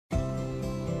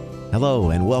Hello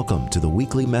and welcome to the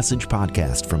weekly message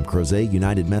podcast from Crozet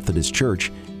United Methodist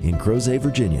Church in Crozet,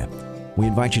 Virginia. We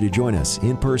invite you to join us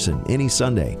in person any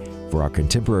Sunday for our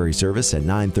contemporary service at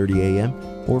 9:30 a.m.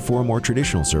 or for a more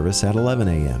traditional service at 11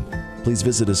 a.m. Please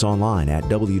visit us online at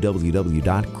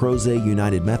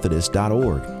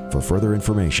www.crozetunitedmethodist.org for further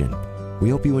information. We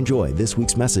hope you enjoy this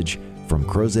week's message from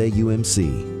Crozet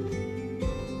UMC.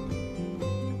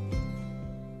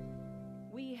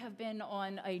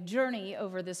 A journey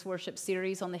over this worship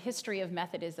series on the history of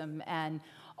Methodism, and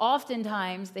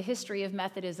oftentimes the history of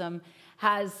Methodism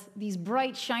has these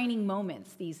bright shining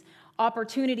moments, these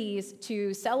opportunities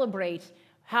to celebrate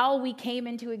how we came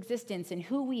into existence and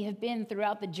who we have been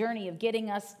throughout the journey of getting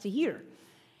us to here.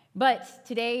 But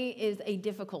today is a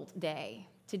difficult day.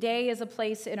 Today is a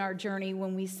place in our journey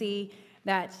when we see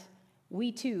that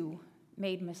we too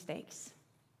made mistakes,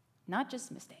 not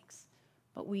just mistakes,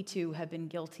 but we too have been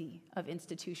guilty of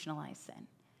institutionalized sin.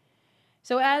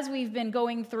 So as we've been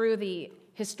going through the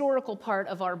historical part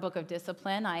of our book of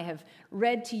discipline, I have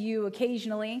read to you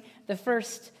occasionally the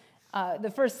first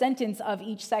sentence of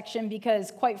each section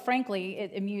because, quite frankly,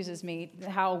 it amuses me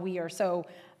how we are so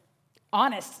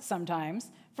honest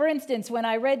sometimes. For instance, when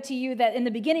I read to you that in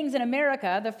the beginnings in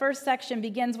America, the first section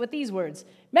begins with these words,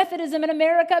 "Methodism in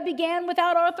America began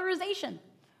without authorization,"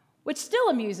 which still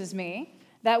amuses me,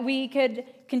 that we could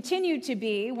continue to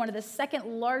be one of the second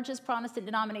largest Protestant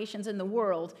denominations in the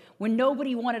world when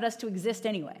nobody wanted us to exist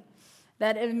anyway.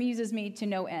 That amuses me to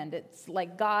no end. It's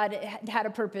like God had a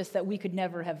purpose that we could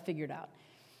never have figured out.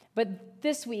 But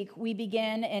this week, we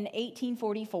begin in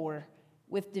 1844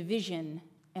 with division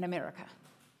in America.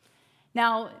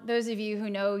 Now, those of you who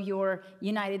know your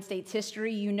United States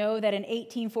history, you know that in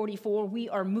 1844, we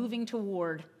are moving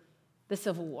toward the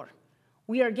Civil War.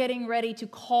 We are getting ready to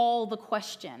call the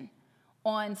question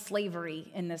on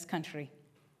slavery in this country.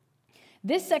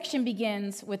 This section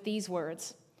begins with these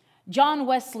words. John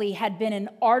Wesley had been an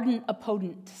ardent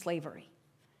opponent to slavery.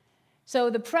 So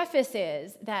the preface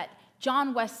is that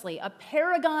John Wesley, a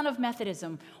paragon of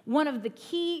Methodism, one of the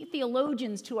key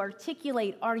theologians to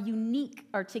articulate our unique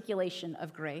articulation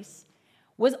of grace,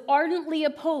 was ardently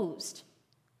opposed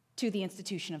to the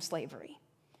institution of slavery.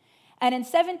 And in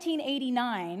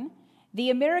 1789, the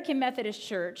American Methodist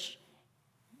Church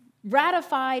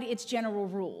ratified its general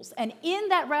rules, and in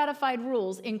that ratified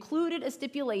rules included a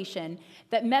stipulation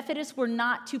that Methodists were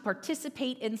not to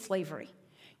participate in slavery.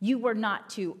 You were not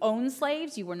to own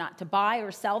slaves, you were not to buy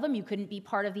or sell them, you couldn't be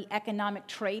part of the economic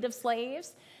trade of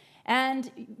slaves, and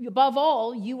above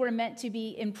all, you were meant to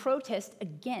be in protest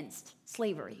against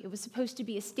slavery. It was supposed to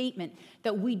be a statement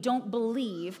that we don't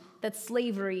believe that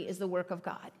slavery is the work of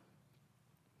God.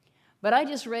 But I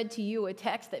just read to you a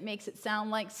text that makes it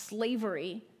sound like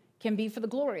slavery can be for the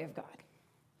glory of God.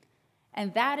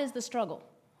 And that is the struggle.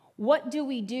 What do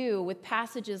we do with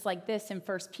passages like this in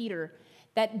 1 Peter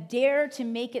that dare to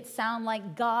make it sound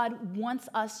like God wants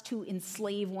us to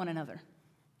enslave one another?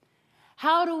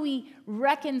 How do we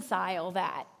reconcile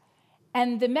that?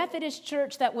 And the Methodist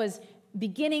Church that was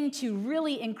beginning to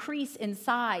really increase in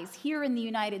size here in the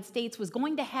United States was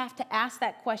going to have to ask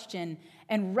that question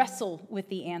and wrestle with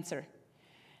the answer.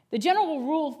 The general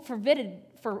rule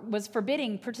was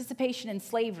forbidding participation in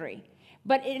slavery,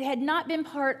 but it had not been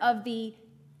part of the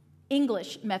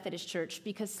English Methodist Church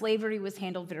because slavery was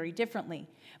handled very differently.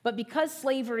 But because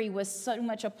slavery was so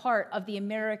much a part of the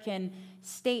American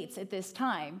states at this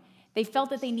time, they felt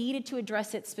that they needed to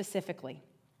address it specifically.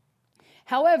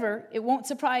 However, it won't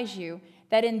surprise you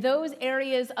that in those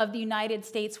areas of the United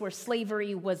States where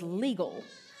slavery was legal,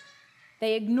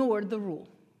 they ignored the rule.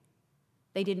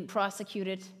 They didn't prosecute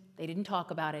it, they didn't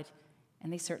talk about it,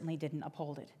 and they certainly didn't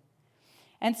uphold it.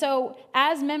 And so,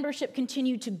 as membership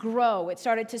continued to grow, it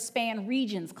started to span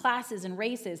regions, classes, and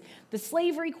races. The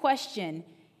slavery question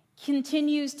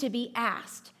continues to be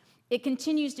asked. It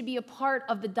continues to be a part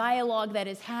of the dialogue that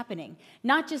is happening,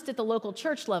 not just at the local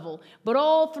church level, but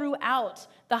all throughout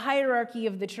the hierarchy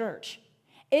of the church.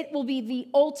 It will be the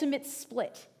ultimate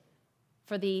split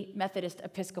for the Methodist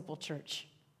Episcopal Church,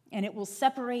 and it will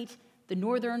separate the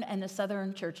northern and the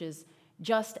southern churches,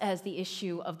 just as the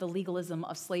issue of the legalism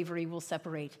of slavery will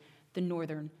separate the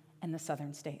northern and the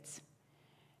southern states.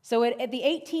 So at the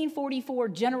 1844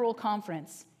 General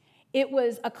Conference, it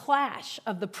was a clash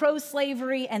of the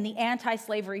pro-slavery and the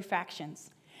anti-slavery factions.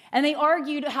 And they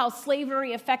argued how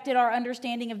slavery affected our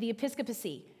understanding of the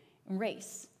episcopacy and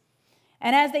race.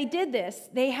 And as they did this,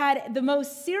 they had the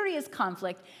most serious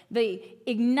conflict. The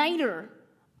igniter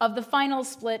of the final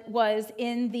split was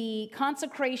in the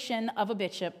consecration of a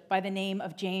bishop by the name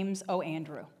of James O.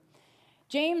 Andrew.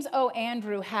 James O.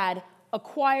 Andrew had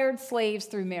acquired slaves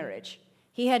through marriage.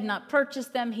 He had not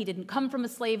purchased them. He didn't come from a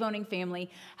slave-owning family.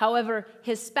 However,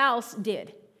 his spouse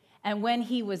did. And when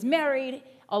he was married,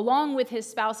 along with his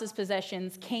spouse's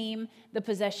possessions came the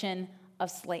possession of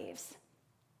slaves.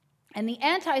 And the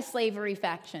anti-slavery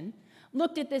faction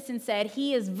looked at this and said,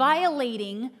 he is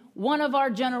violating one of our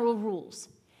general rules.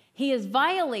 He is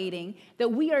violating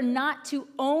that we are not to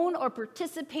own or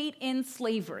participate in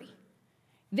slavery.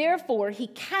 Therefore, he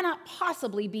cannot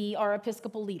possibly be our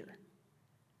episcopal leader.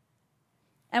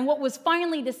 And what was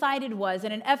finally decided was,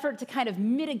 in an effort to kind of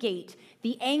mitigate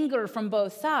the anger from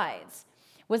both sides,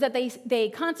 was that they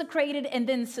consecrated and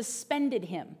then suspended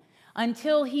him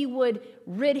until he would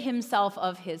rid himself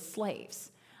of his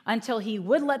slaves, until he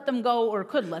would let them go or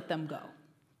could let them go.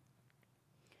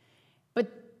 But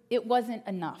it wasn't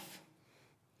enough.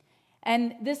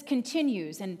 And this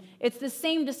continues, and it's the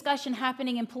same discussion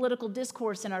happening in political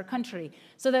discourse in our country,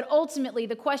 so that ultimately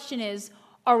the question is,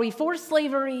 are we for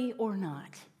slavery or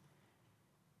not?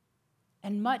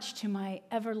 And much to my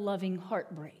ever-loving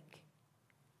heartbreak,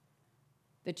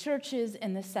 the churches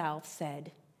in the South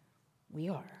said, we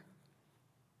are.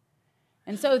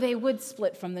 And so they would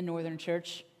split from the Northern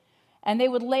Church, and they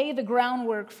would lay the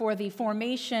groundwork for the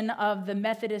formation of the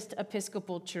Methodist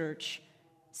Episcopal Church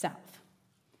South.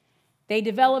 They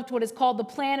developed what is called the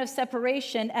Plan of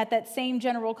Separation at that same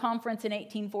General Conference in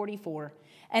 1844,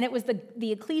 and it was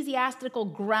the ecclesiastical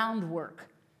groundwork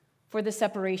for the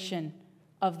separation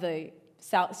of the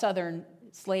Southern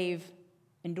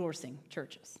slave-endorsing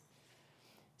churches.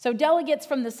 So delegates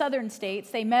from the southern states,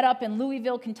 they met up in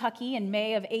Louisville, Kentucky in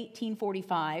May of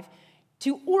 1845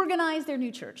 to organize their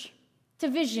new church, to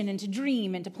vision and to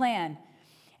dream and to plan.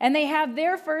 And they have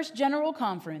their first general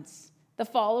conference the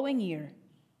following year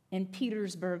in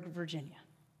Petersburg, Virginia.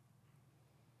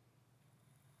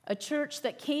 A church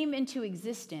that came into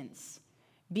existence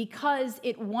because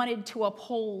it wanted to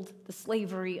uphold the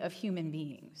slavery of human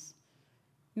beings,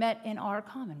 met in our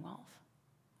Commonwealth.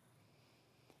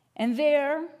 And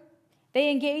there,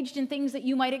 they engaged in things that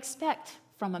you might expect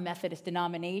from a Methodist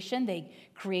denomination. They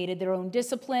created their own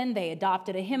discipline, they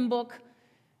adopted a hymn book,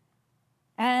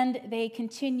 and they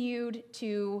continued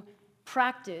to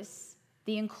practice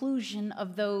the inclusion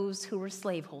of those who were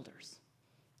slaveholders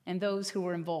and those who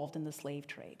were involved in the slave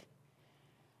trade.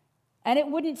 And it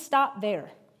wouldn't stop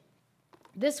there.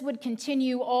 This would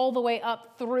continue all the way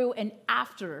up through and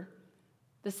after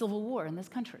the Civil War in this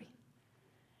country.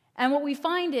 And what we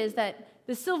find is that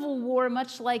the Civil War,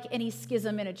 much like any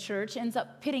schism in a church, ends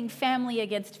up pitting family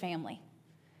against family.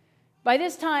 By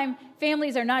this time,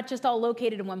 families are not just all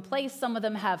located in one place. Some of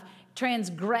them have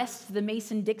transgressed the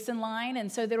Mason-Dixon line,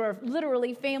 and so there are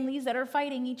literally families that are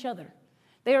fighting each other.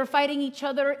 They are fighting each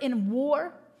other in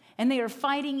war, and they are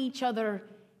fighting each other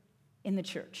in the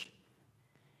church.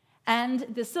 And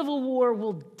the Civil War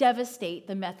will devastate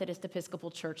the Methodist Episcopal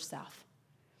Church South.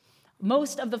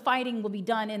 Most of the fighting will be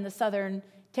done in the Southern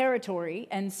Territory,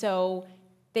 and so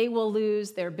they will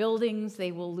lose their buildings,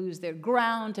 they will lose their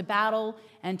ground to battle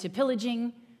and to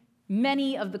pillaging.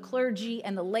 Many of the clergy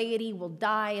and the laity will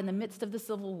die in the midst of the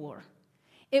Civil War.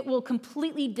 It will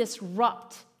completely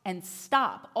disrupt and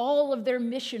stop all of their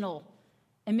missional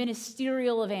and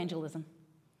ministerial evangelism.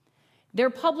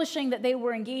 Their publishing that they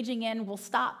were engaging in will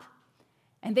stop,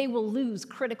 and they will lose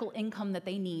critical income that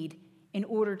they need in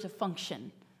order to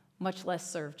function, much less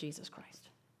serve Jesus Christ.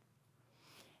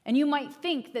 And you might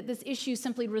think that this issue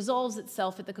simply resolves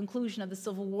itself at the conclusion of the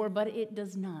Civil War, but it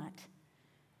does not.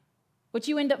 What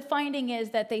you end up finding is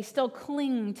that they still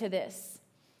cling to this.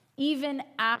 Even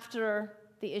after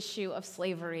the issue of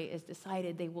slavery is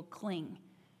decided, they will cling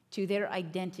to their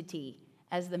identity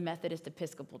as the Methodist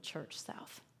Episcopal Church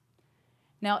South.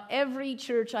 Now, every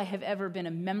church I have ever been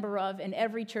a member of and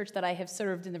every church that I have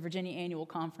served in the Virginia Annual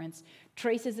Conference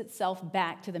traces itself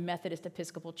back to the Methodist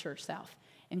Episcopal Church South,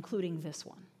 including this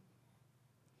one.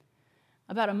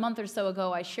 About a month or so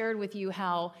ago, I shared with you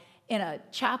how in a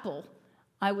chapel,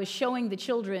 I was showing the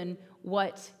children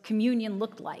what communion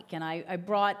looked like. And I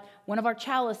brought one of our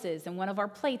chalices and one of our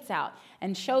plates out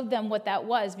and showed them what that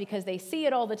was because they see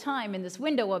it all the time in this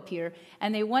window up here,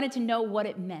 and they wanted to know what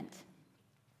it meant.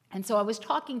 And so I was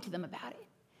talking to them about it.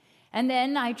 And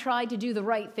then I tried to do the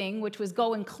right thing, which was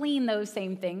go and clean those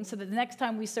same things so that the next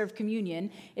time we served communion,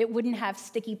 it wouldn't have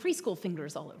sticky preschool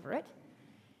fingers all over it.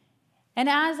 And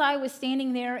as I was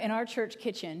standing there in our church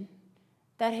kitchen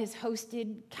that has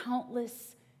hosted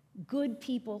countless good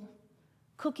people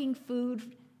cooking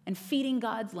food and feeding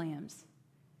God's lambs,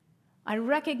 I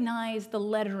recognized the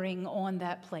lettering on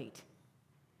that plate.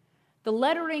 The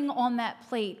lettering on that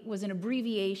plate was an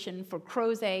abbreviation for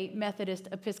Crozet Methodist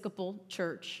Episcopal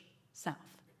Church South.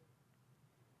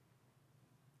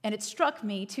 And it struck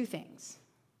me two things.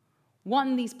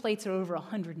 One, these plates are over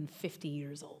 150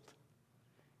 years old.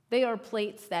 They are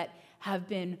plates that have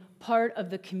been part of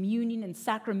the communion and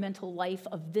sacramental life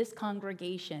of this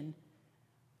congregation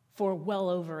for well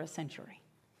over a century.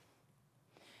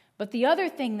 But the other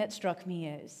thing that struck me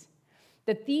is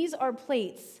that these are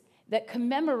plates that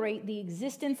commemorate the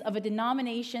existence of a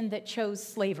denomination that chose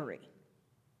slavery.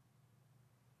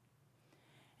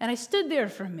 And I stood there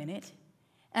for a minute,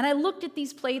 and I looked at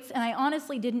these plates, and I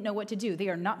honestly didn't know what to do. They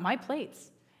are not my plates.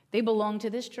 They belong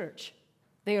to this church.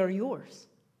 They are yours.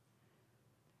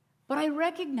 But I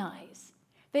recognize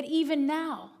that even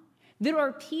now, there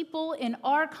are people in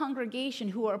our congregation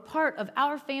who are part of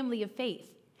our family of faith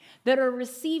that are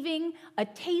receiving a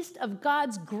taste of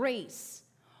God's grace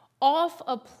off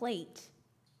a plate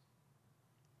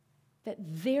that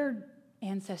their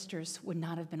ancestors would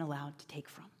not have been allowed to take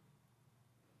from.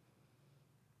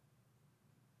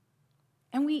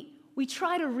 And we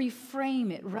try to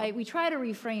reframe it, right? We try to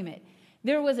reframe it.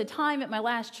 There was a time at my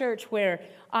last church where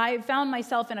I found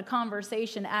myself in a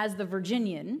conversation as the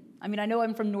Virginian. I mean, I know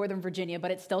I'm from Northern Virginia,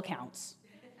 but it still counts.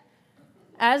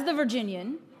 As the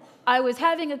Virginian, I was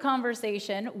having a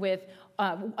conversation with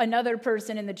another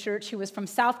person in the church who was from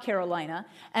South Carolina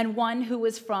and one who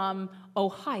was from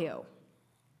Ohio.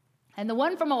 And the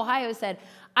one from Ohio said,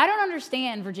 I don't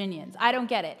understand Virginians. I don't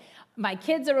get it. My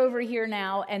kids are over here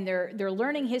now, and they're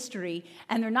learning history,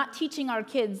 and they're not teaching our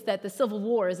kids that the Civil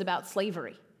War is about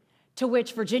slavery. To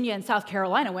which Virginia and South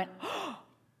Carolina went, oh,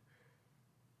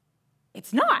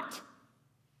 it's not.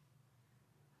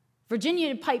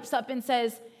 Virginia pipes up and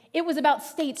says, it was about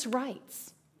states'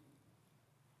 rights.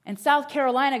 And South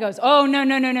Carolina goes, oh,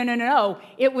 no.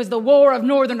 It was the war of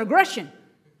northern aggression.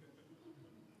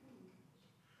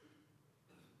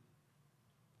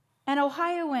 And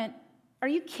Ohio went, are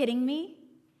you kidding me?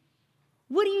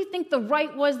 What do you think the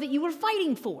right was that you were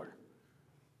fighting for?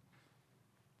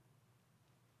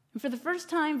 And for the first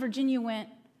time, Virginia went,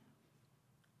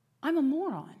 I'm a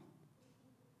moron.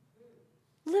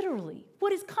 Literally,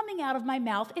 what is coming out of my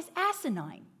mouth is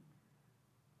asinine.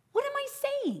 What am I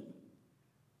saying?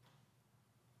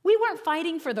 We weren't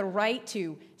fighting for the right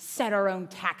to set our own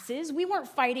taxes. We weren't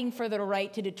fighting for the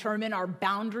right to determine our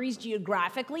boundaries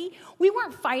geographically. We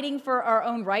weren't fighting for our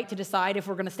own right to decide if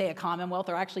we're going to stay a commonwealth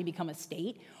or actually become a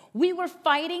state. We were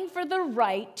fighting for the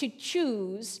right to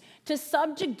choose to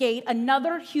subjugate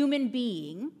another human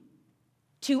being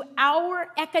to our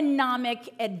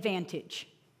economic advantage.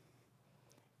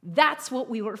 That's what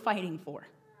we were fighting for.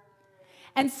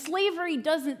 And slavery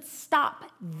doesn't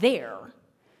stop there.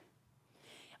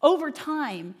 Over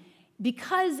time,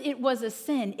 because it was a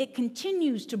sin, it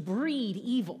continues to breed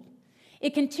evil.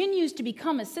 It continues to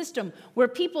become a system where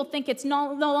people think it's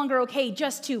no longer okay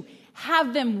just to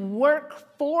have them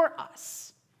work for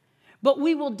us, but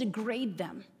we will degrade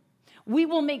them. We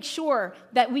will make sure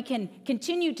that we can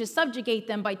continue to subjugate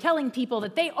them by telling people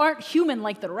that they aren't human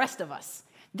like the rest of us.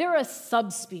 They're a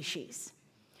subspecies.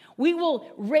 We will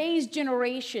raise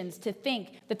generations to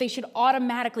think that they should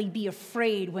automatically be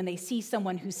afraid when they see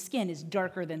someone whose skin is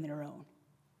darker than their own.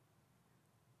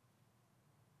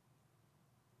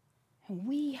 And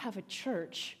we have a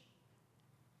church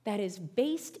that is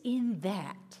based in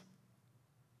that.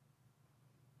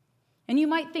 And you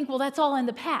might think, well, that's all in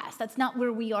the past. That's not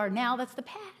where we are now. That's the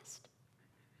past.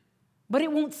 But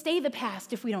it won't stay the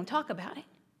past if we don't talk about it.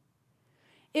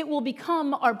 It will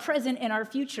become our present and our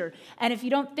future. And if you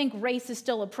don't think race is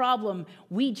still a problem,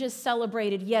 we just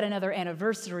celebrated yet another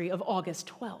anniversary of August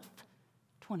 12th,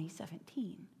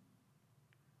 2017.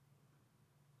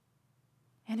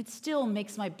 And it still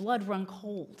makes my blood run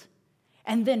cold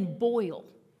and then boil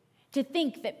to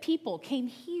think that people came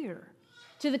here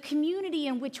to the community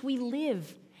in which we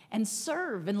live and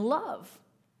serve and love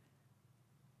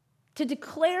to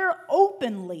declare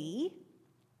openly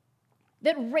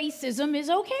that racism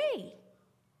is okay.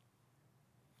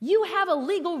 You have a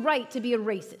legal right to be a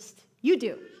racist. You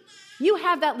do. You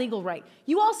have that legal right.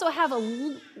 You also have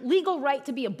a legal right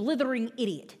to be a blithering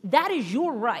idiot. That is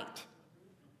your right.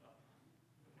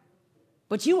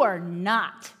 But you are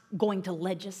not going to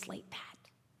legislate that.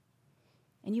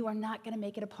 And you are not going to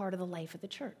make it a part of the life of the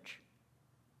church.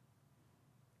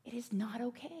 It is not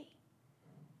okay.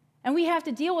 And we have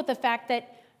to deal with the fact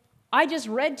that I just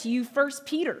read to you 1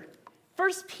 Peter.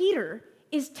 1 Peter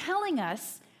is telling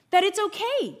us that it's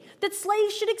okay, that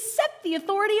slaves should accept the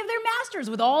authority of their masters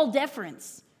with all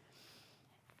deference.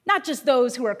 Not just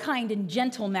those who are kind and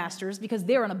gentle masters, because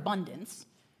they're in abundance,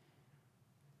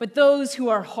 but those who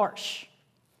are harsh.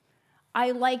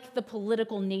 I like the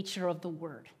political nature of the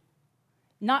word.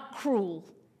 Not cruel,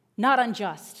 not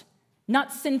unjust,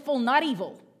 not sinful, not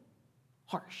evil,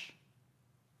 harsh.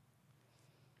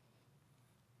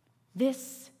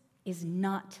 This is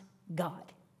not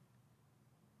God.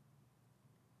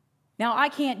 Now, I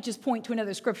can't just point to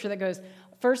another scripture that goes,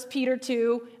 1 Peter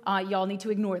 2, y'all need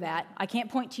to ignore that. I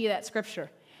can't point to you that scripture.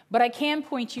 But I can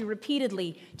point you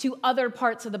repeatedly to other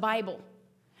parts of the Bible.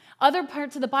 Other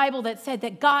parts of the Bible that said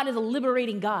that God is a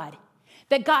liberating God.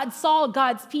 That God saw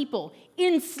God's people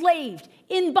enslaved,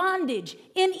 in bondage,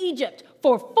 in Egypt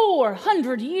for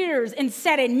 400 years and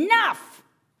said enough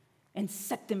and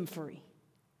set them free.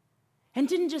 And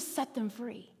didn't just set them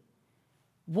free,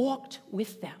 walked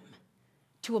with them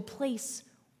to a place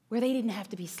where they didn't have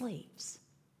to be slaves.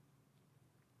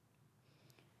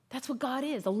 That's what God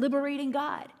is, a liberating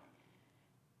God.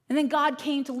 And then God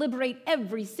came to liberate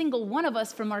every single one of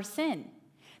us from our sin.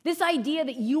 This idea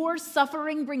that your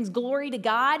suffering brings glory to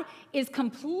God is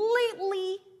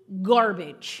completely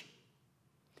garbage.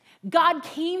 God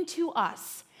came to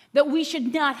us that we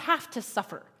should not have to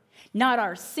suffer, not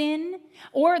our sin,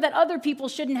 or that other people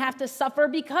shouldn't have to suffer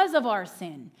because of our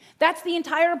sin. That's the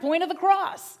entire point of the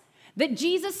cross, that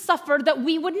Jesus suffered that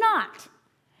we would not.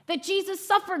 That Jesus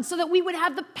suffered so that we would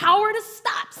have the power to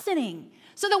stop sinning,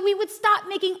 so that we would stop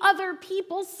making other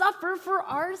people suffer for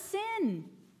our sin.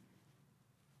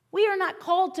 We are not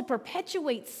called to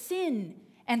perpetuate sin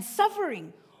and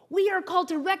suffering. We are called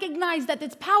to recognize that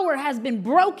its power has been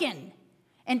broken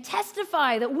and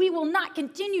testify that we will not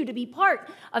continue to be part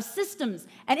of systems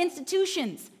and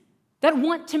institutions that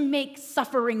want to make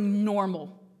suffering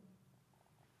normal.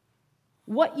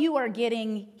 What you are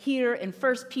getting here in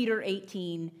 1 Peter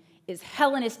 18 is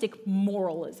Hellenistic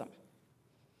moralism.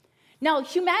 Now,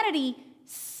 humanity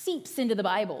seeps into the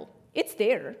Bible. It's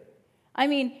there. I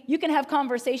mean, you can have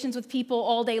conversations with people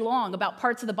all day long about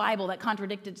parts of the Bible that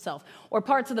contradict itself, or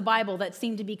parts of the Bible that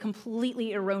seem to be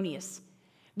completely erroneous.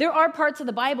 There are parts of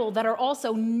the Bible that are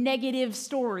also negative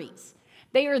stories.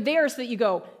 They are there so that you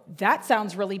go, that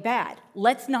sounds really bad.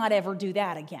 Let's not ever do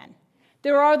that again.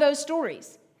 There are those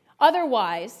stories.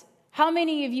 Otherwise, how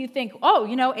many of you think,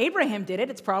 oh, Abraham did it.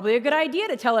 It's probably a good idea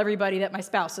to tell everybody that my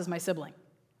spouse is my sibling.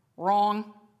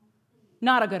 Wrong.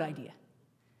 Not a good idea.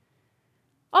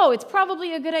 Oh, it's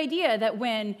probably a good idea that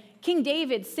when King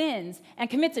David sins and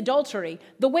commits adultery,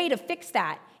 the way to fix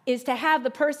that is to have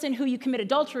the person who you commit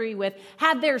adultery with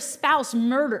have their spouse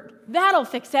murdered. That'll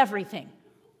fix everything.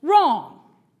 Wrong.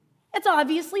 It's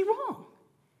obviously wrong.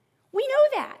 We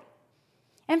know that.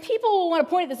 And people will want to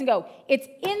point at this and go, it's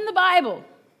in the Bible.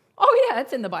 Oh yeah,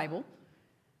 it's in the Bible.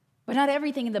 But not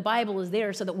everything in the Bible is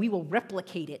there so that we will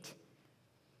replicate it.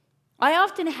 I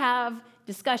often have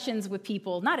discussions with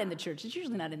people, not in the church, it's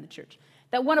usually not in the church,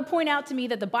 that want to point out to me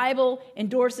that the Bible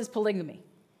endorses polygamy.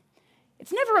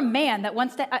 It's never a man that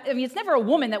wants to, it's never a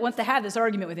woman that wants to have this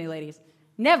argument with me, ladies.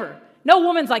 Never. No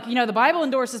woman's like, the Bible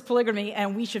endorses polygamy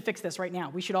and we should fix this right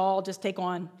now. We should all just take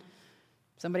on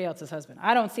somebody else's husband.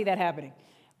 I don't see that happening.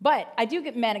 But I do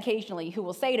get men occasionally who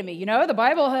will say to me, the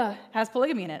Bible has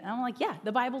polygamy in it. And I'm like, yeah,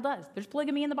 the Bible does. There's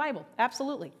polygamy in the Bible.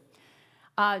 Absolutely.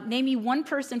 Name me one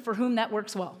person for whom that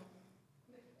works well.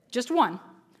 Just one.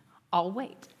 I'll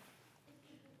wait.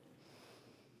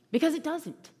 Because it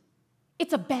doesn't.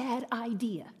 It's a bad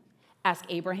idea. Ask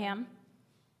Abraham.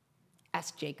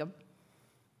 Ask Jacob.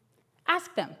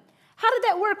 Ask them. How did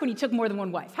that work when you took more than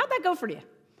one wife? How'd that go for you?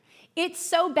 It's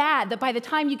so bad that by the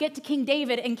time you get to King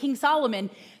David and King Solomon,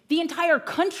 the entire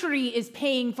country is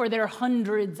paying for their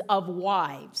hundreds of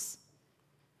wives.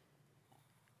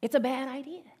 It's a bad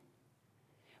idea.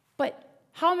 But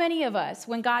how many of us,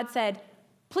 when God said,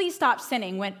 please stop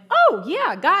sinning, went, oh,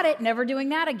 yeah, got it, never doing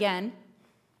that again?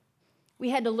 We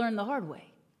had to learn the hard way.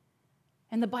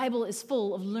 And the Bible is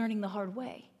full of learning the hard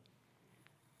way.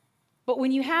 But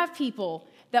when you have people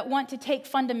that want to take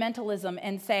fundamentalism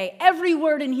and say, every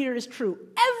word in here is true,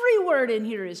 every word in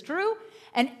here is true,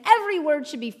 and every word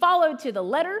should be followed to the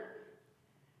letter,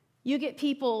 you get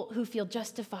people who feel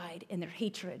justified in their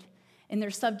hatred, in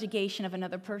their subjugation of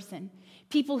another person.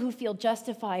 People who feel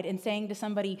justified in saying to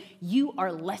somebody, you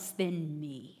are less than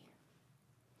me.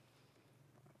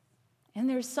 And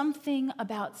there's something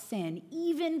about sin,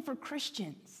 even for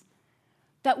Christians,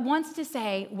 that wants to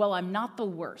say, well, I'm not the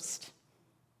worst.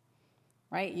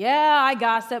 Right? Yeah, I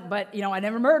gossip, but, I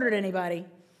never murdered anybody.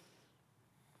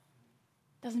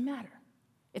 Doesn't matter.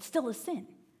 It's still a sin.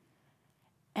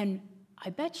 And I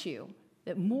bet you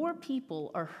that more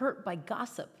people are hurt by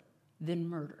gossip than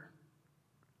murder.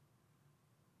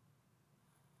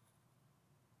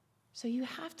 So you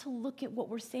have to look at what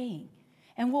we're saying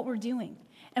and what we're doing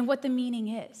and what the meaning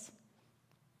is.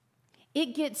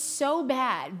 It gets so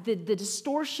bad, the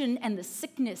distortion and the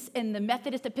sickness in the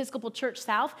Methodist Episcopal Church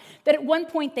South, that at one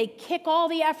point they kick all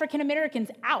the African Americans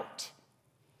out.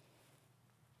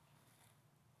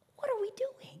 What are we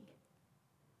doing?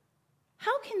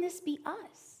 How can this be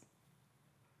us?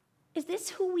 Is this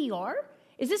who we are?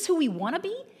 Is this who we want to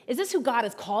be? Is this who God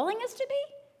is calling us to be?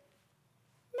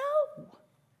 No.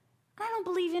 I don't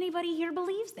believe anybody here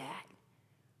believes that.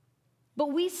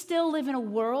 But we still live in a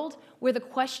world where the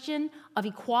question of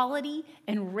equality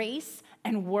and race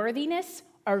and worthiness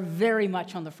are very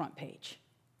much on the front page.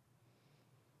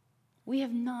 We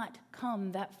have not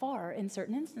come that far in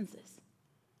certain instances.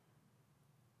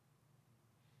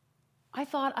 I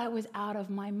thought I was out of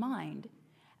my mind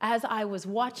as I was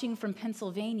watching from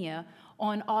Pennsylvania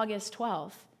on August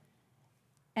 12th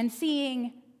and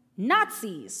seeing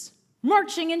Nazis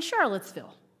marching in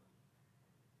Charlottesville.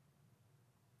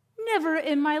 Never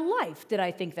in my life did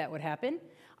I think that would happen.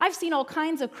 I've seen all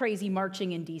kinds of crazy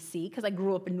marching in D.C. because I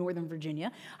grew up in Northern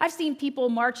Virginia. I've seen people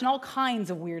march in all kinds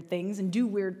of weird things and do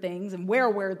weird things and wear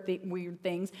weird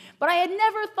things. But I had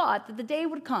never thought that the day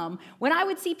would come when I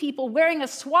would see people wearing a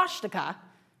swastika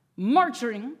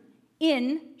marching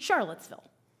in Charlottesville.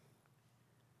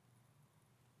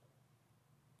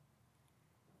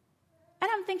 And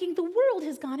I'm thinking, the world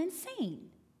has gone insane.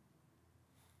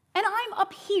 And I'm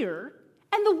up here,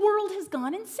 and the world has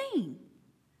gone insane.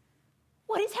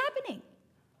 What is happening?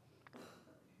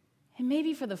 And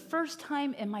maybe for the first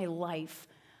time in my life,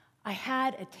 I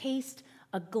had a taste,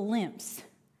 a glimpse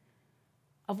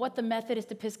of what the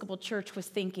Methodist Episcopal Church was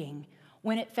thinking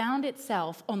when it found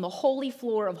itself on the holy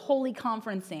floor of holy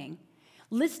conferencing,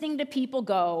 listening to people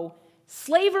go,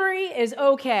 slavery is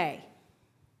okay.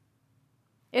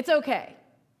 It's okay.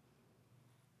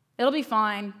 It'll be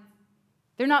fine.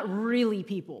 They're not really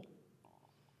people.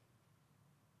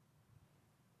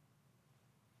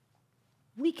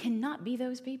 We cannot be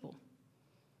those people.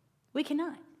 We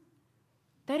cannot.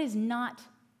 That is not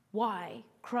why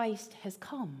Christ has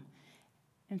come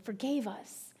and forgave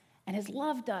us and has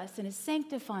loved us and is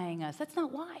sanctifying us. That's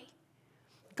not why.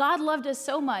 God loved us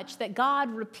so much that God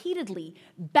repeatedly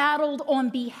battled on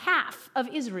behalf of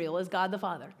Israel as God the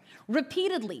Father.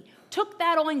 Repeatedly took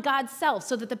that on God's self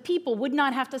so that the people would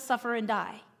not have to suffer and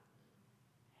die.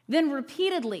 Then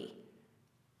repeatedly,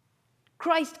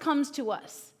 Christ comes to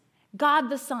us, God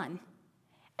the Son,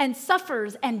 and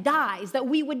suffers and dies that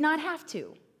we would not have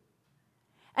to.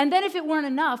 And then if it weren't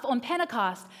enough, on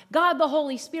Pentecost, God the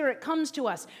Holy Spirit comes to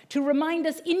us to remind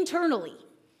us internally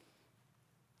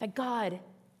that God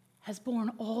has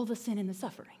borne all the sin and the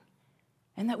suffering,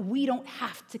 and that we don't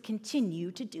have to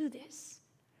continue to do this.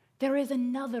 There is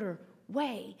another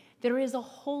way. There is a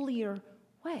holier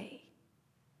way.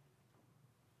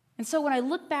 And so when I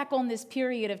look back on this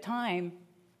period of time,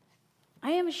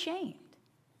 I am ashamed.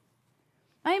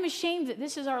 I am ashamed that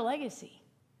this is our legacy.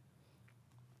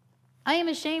 I am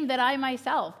ashamed that I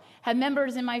myself have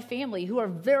members in my family who are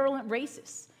virulent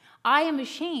racists. I am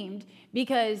ashamed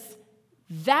because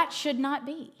that should not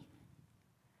be.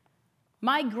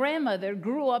 My grandmother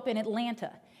grew up in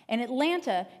Atlanta. In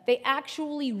Atlanta, they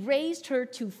actually raised her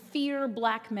to fear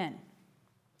black men.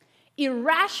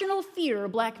 Irrational fear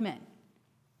of black men.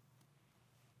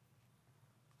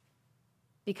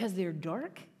 Because they're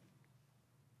dark?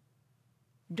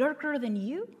 Darker than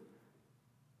you?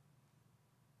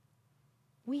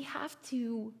 We have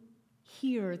to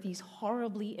hear these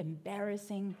horribly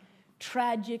embarrassing,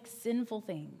 tragic, sinful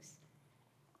things.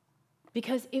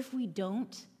 Because if we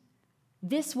don't,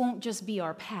 this won't just be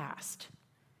our past.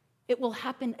 It will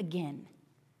happen again.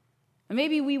 And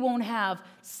maybe we won't have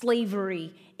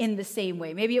slavery in the same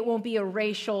way. Maybe it won't be a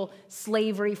racial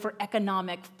slavery for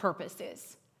economic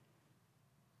purposes.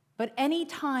 But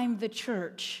anytime the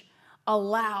church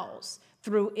allows,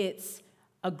 through its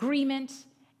agreement,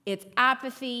 its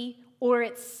apathy, or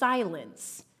its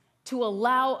silence, to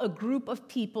allow a group of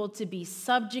people to be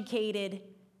subjugated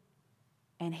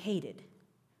and hated,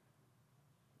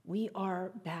 we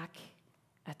are back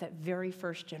at that very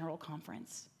first General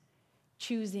Conference,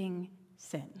 choosing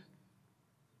sin.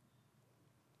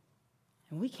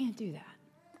 And we can't do that.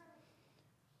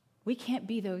 We can't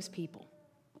be those people.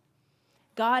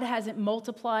 God hasn't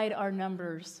multiplied our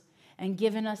numbers and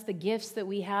given us the gifts that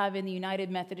we have in the United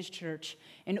Methodist Church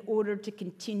in order to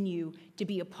continue to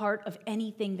be a part of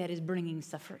anything that is bringing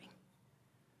suffering.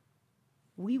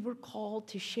 We were called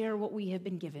to share what we have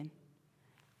been given: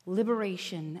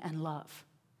 liberation and love.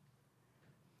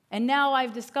 And now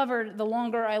I've discovered, the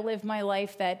longer I live my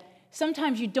life, that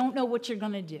sometimes you don't know what you're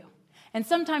going to do. And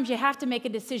sometimes you have to make a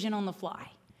decision on the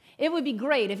fly. It would be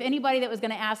great if anybody that was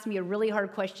going to ask me a really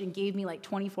hard question gave me like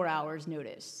 24 hours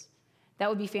notice. That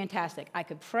would be fantastic. I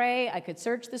could pray, I could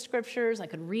search the scriptures, I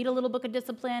could read a little book of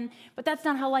discipline, but that's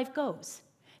not how life goes.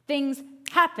 Things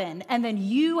happen, and then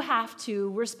you have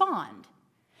to respond.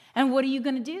 And what are you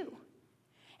going to do?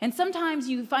 And sometimes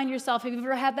you find yourself, have you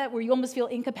ever had that where you almost feel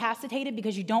incapacitated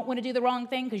because you don't want to do the wrong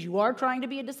thing because you are trying to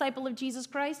be a disciple of Jesus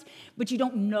Christ, but you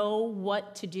don't know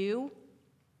what to do?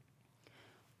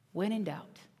 When in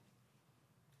doubt,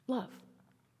 love.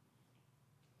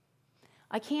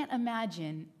 I can't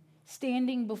imagine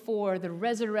standing before the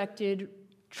resurrected,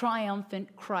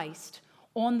 triumphant Christ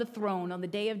on the throne on the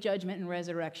day of judgment and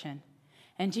resurrection,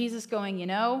 and Jesus going, you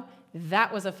know,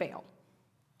 that was a fail.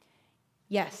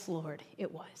 Yes, Lord,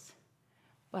 it was,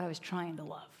 but I was trying to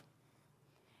love.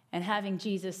 And having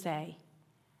Jesus say,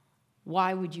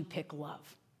 why would you pick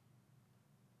love?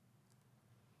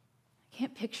 I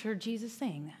can't picture Jesus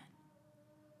saying that.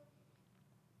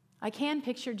 I can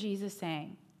picture Jesus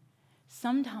saying,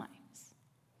 sometimes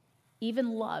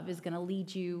even love is going to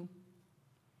lead you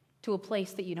to a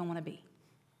place that you don't want to be.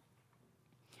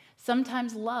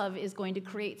 Sometimes love is going to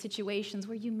create situations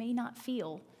where you may not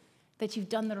feel that you've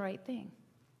done the right thing.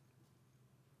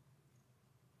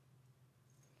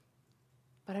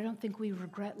 But I don't think we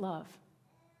regret love.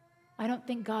 I don't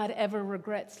think God ever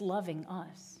regrets loving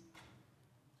us.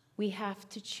 We have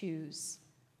to choose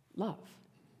love.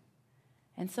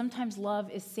 And sometimes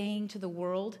love is saying to the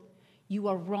world, you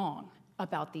are wrong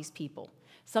about these people.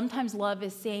 Sometimes love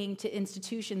is saying to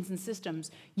institutions and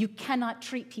systems, you cannot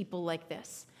treat people like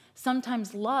this.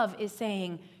 Sometimes love is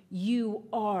saying, you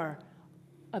are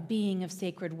a being of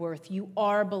sacred worth. You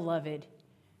are beloved.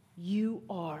 You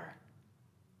are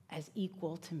as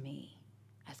equal to me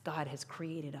as God has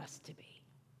created us to be.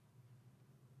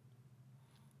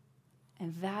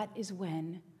 And that is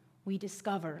when we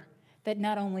discover that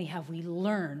not only have we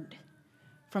learned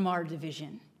from our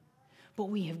division, but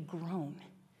we have grown.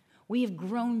 We have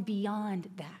grown beyond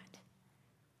that.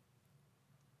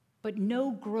 But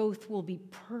no growth will be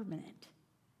permanent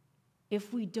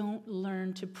if we don't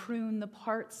learn to prune the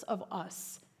parts of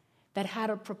us that had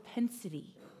a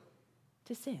propensity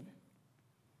to sin,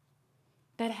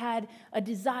 that had a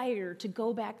desire to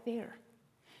go back there.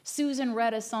 Susan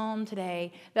read a psalm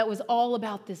today that was all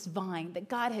about this vine, that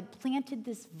God had planted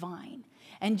this vine.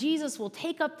 And Jesus will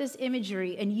take up this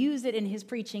imagery and use it in his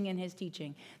preaching and his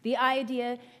teaching. The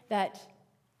idea that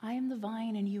I am the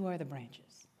vine and you are the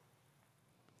branches.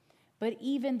 But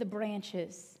even the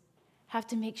branches have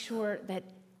to make sure that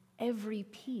every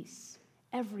piece,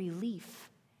 every leaf,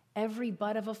 every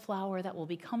bud of a flower that will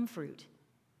become fruit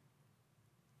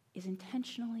is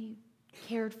intentionally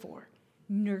cared for,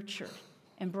 nurtured,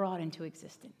 and brought into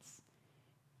existence.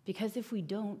 Because if we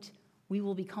don't, we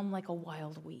will become like a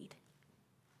wild weed.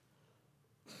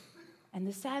 And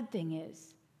the sad thing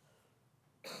is,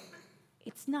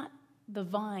 it's not the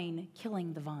vine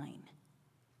killing the vine.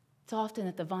 It's often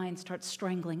that the vine starts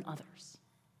strangling others.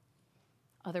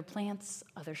 Other plants,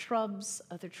 other shrubs,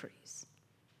 other trees.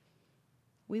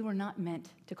 We were not meant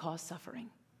to cause suffering.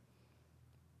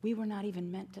 We were not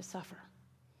even meant to suffer.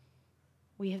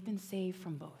 We have been saved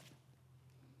from both.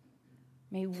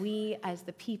 May we, as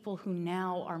the people who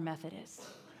now are Methodists,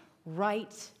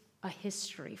 write a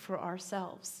history for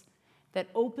ourselves that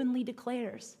openly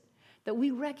declares that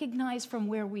we recognize from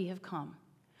where we have come,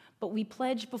 but we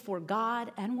pledge before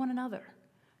God and one another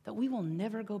that we will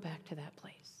never go back to that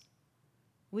place.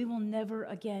 We will never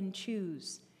again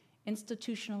choose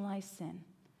institutionalized sin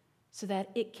so that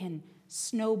it can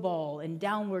snowball and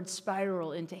downward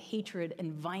spiral into hatred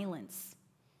and violence.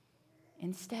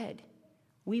 Instead,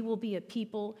 we will be a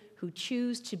people who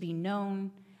choose to be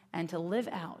known and to live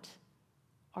out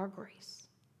our grace.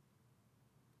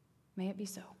 May it be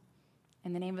so.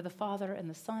 In the name of the Father, and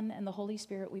the Son, and the Holy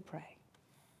Spirit, we pray.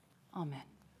 Amen.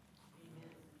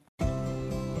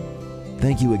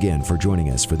 Thank you again for joining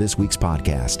us for this week's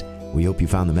podcast. We hope you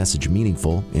found the message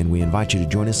meaningful, and we invite you to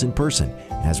join us in person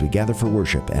as we gather for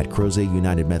worship at Crozet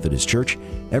United Methodist Church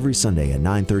every Sunday at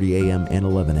 9:30 a.m. and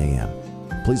 11 a.m.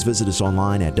 Please visit us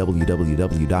online at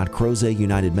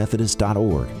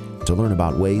www.crozetunitedmethodist.org to learn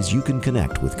about ways you can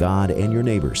connect with God and your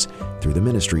neighbors through the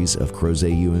ministries of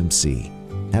Crozet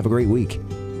UMC. Have a great week.